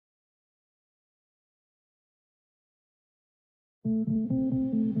I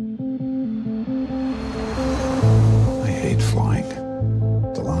hate flying.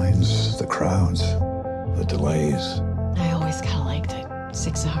 The lines, the crowds, the delays. I always kind of liked it.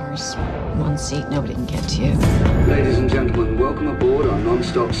 6 hours, one seat, nobody can get to you. Ladies and gentlemen, welcome aboard our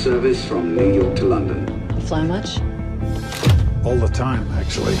non-stop service from New York to London. You fly much? All the time,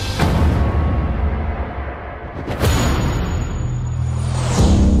 actually.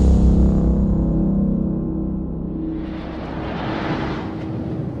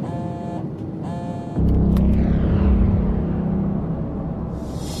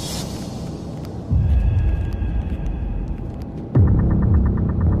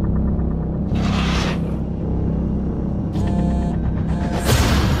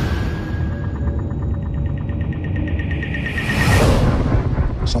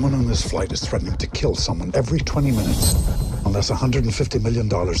 Someone on this flight is threatening to kill someone every 20 minutes unless $150 million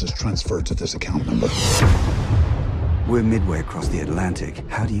is transferred to this account number. We're midway across the Atlantic.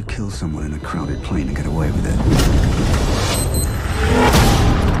 How do you kill someone in a crowded plane and get away with it?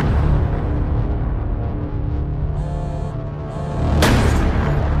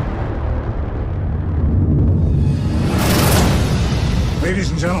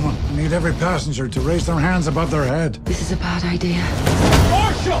 Ladies and gentlemen, I need every passenger to raise their hands above their head. This is a bad idea.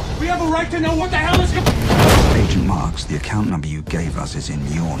 Marshal! We have a right to know what the hell is going on! Agent Marks, the account number you gave us is in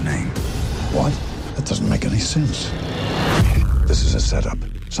your name. What? That doesn't make any sense. This is a setup.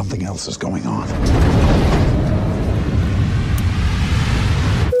 Something else is going on.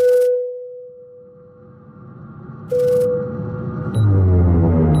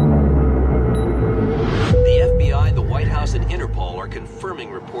 And Interpol are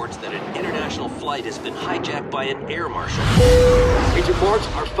confirming reports that an international flight has been hijacked by an air marshal. Agent Marks,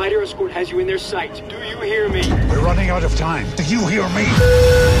 our fighter escort has you in their sights. Do you hear me? We're running out of time. Do you hear me?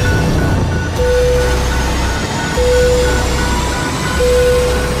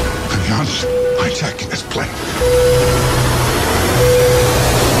 I'm not hijacking this plane.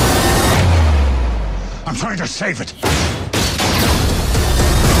 I'm trying to save it.